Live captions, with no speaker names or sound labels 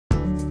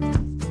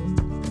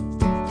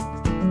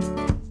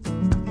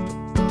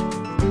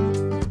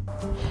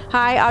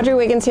Hi, Audrey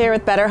Wiggins here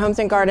with Better Homes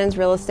and Gardens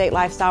Real Estate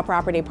Lifestyle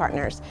Property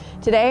Partners.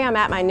 Today I'm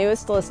at my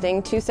newest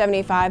listing,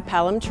 275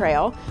 Pelham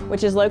Trail,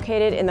 which is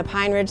located in the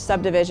Pine Ridge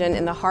subdivision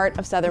in the heart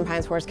of Southern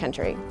Pines Horse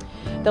Country.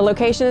 The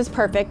location is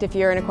perfect if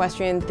you're an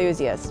equestrian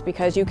enthusiast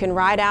because you can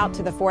ride out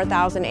to the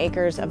 4,000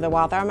 acres of the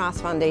Wildflower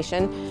Moss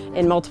Foundation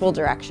in multiple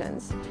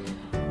directions.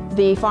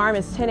 The farm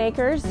is 10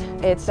 acres.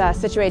 It's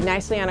situated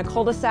nicely on a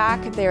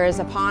cul-de-sac. There is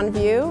a pond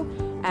view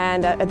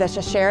and that's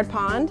a shared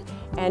pond.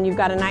 And you've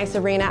got a nice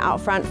arena out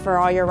front for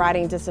all your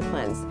riding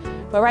disciplines.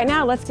 But right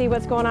now, let's see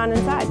what's going on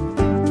inside.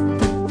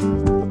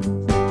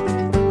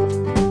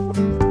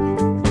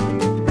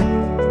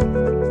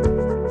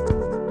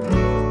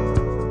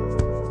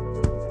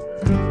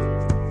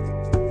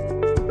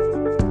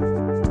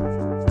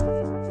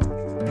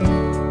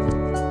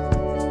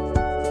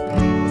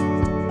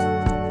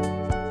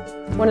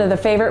 One of the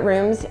favorite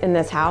rooms in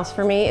this house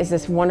for me is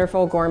this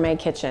wonderful gourmet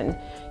kitchen.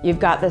 You've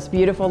got this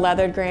beautiful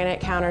leathered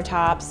granite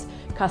countertops,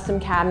 custom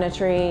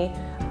cabinetry,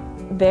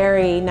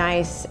 very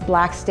nice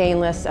black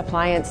stainless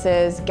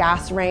appliances,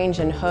 gas range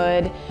and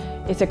hood.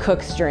 It's a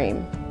cook's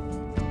dream.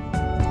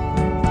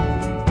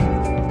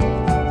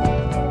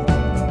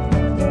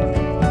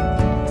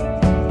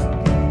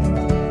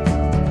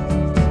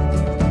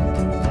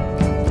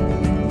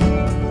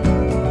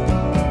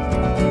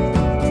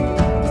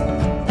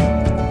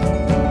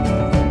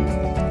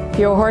 If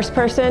you're a horse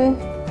person,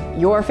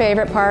 your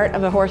favorite part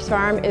of the horse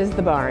farm is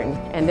the barn,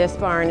 and this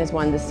barn is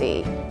one to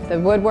see. The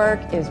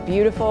woodwork is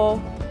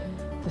beautiful,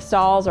 the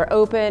stalls are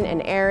open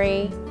and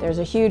airy, there's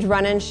a huge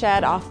run-in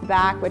shed off the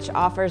back which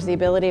offers the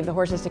ability of the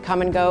horses to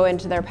come and go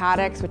into their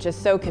paddocks, which is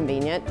so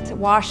convenient. It's a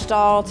wash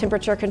stall,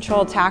 temperature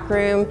controlled tack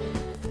room.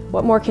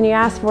 What more can you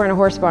ask for in a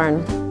horse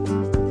barn?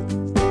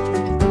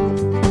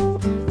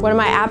 One of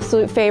my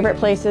absolute favorite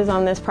places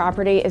on this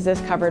property is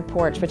this covered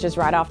porch, which is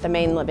right off the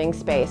main living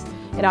space.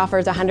 It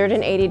offers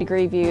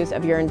 180-degree views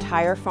of your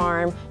entire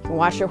farm. You can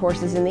watch your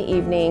horses in the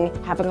evening,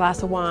 have a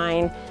glass of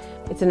wine.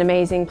 It's an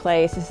amazing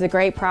place. This is a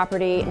great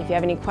property, and if you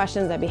have any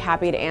questions, I'd be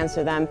happy to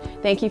answer them.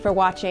 Thank you for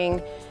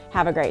watching.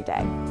 Have a great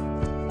day.